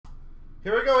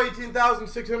Here we go,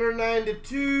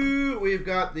 18,692. We've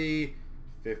got the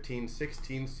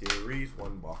 15-16 series,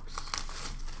 one box.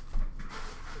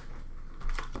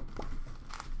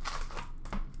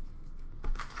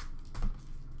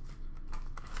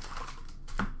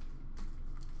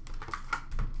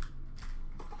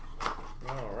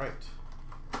 All right.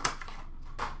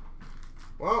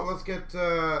 Well, let's get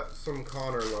some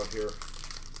Connor love here.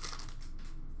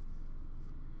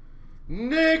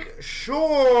 Nick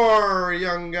Shore,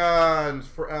 Young Guns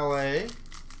for LA.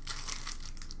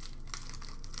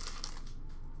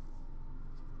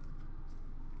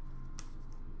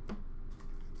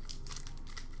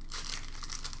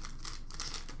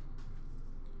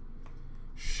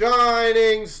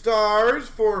 Shining Stars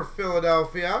for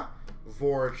Philadelphia,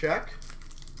 Voracek.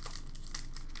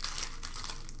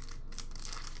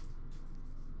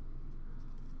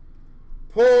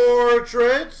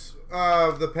 Portraits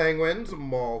of the Penguins,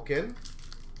 Malkin.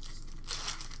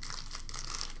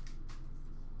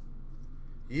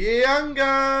 Young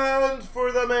Guns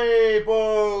for the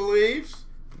Maple Leafs,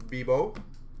 Bebo.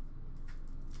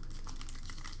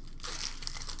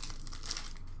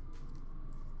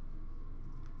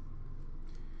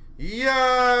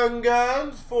 Young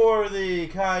Guns for the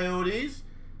Coyotes,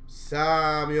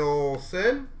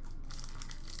 Samuelson.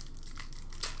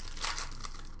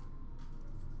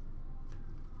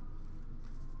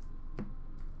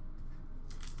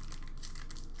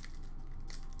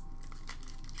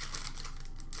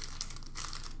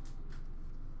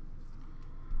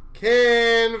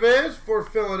 Canvas for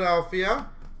Philadelphia,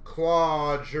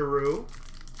 Claude Giroux.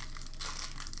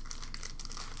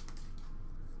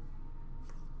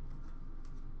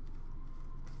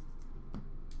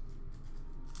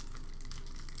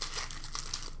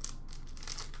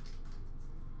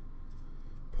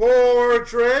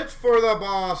 Portraits for the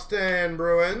Boston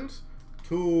Bruins,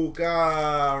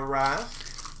 Tuukka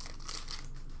Rask.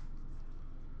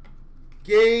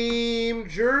 Game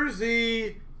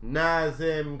jersey,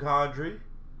 Nazem Kadri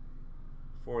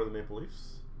for the Maple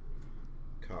Leafs.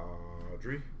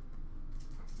 Kadri.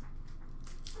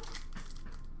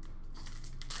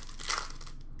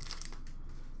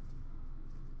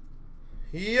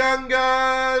 Young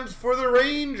Guns for the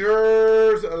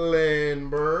Rangers,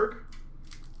 Lindbergh.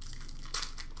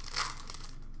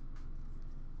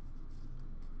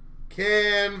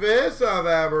 Canvas of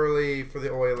Aberley for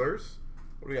the Oilers.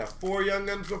 What do we got? 4 Young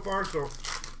Guns so far, so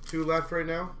 2 left right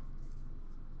now.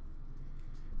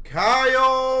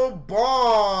 Kyle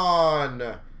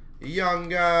Bond, Young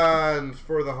Guns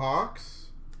for the Hawks.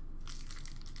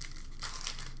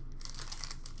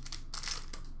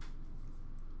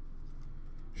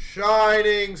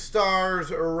 Shining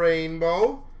Stars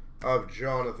Rainbow of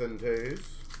Jonathan Toews.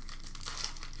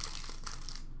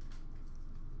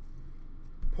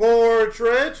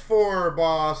 Portrait for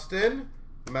Boston,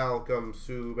 Malcolm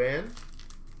Subban.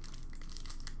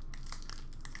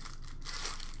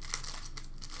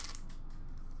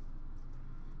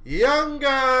 Young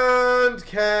Guns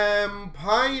Kampainen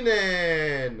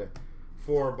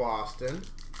for Boston.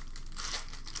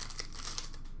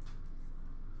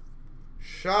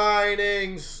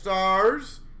 Shining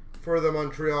Stars for the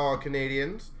Montreal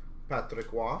Canadiens,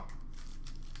 Patrick Roy.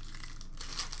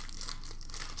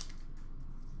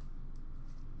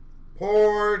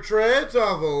 Portrait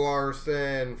of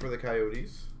Larson for the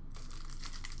Coyotes.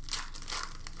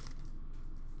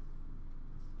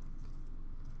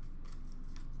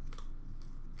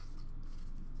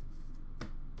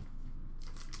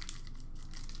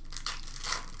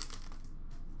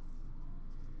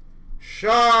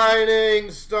 Shining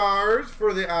Stars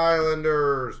for the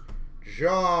Islanders,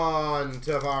 John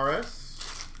Tavares.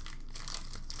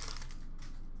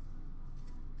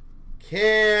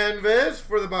 Canvas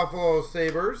for the Buffalo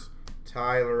Sabres,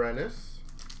 Tyler Ennis.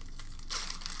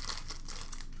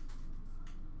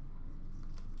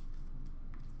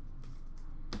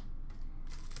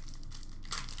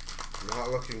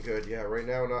 Not looking good. Yeah, right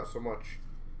now, not so much.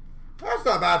 That's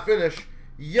not a bad finish.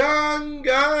 Young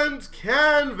Guns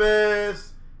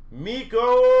Canvas,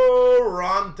 Mikko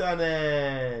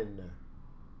Rantanen.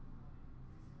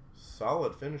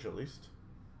 Solid finish, at least.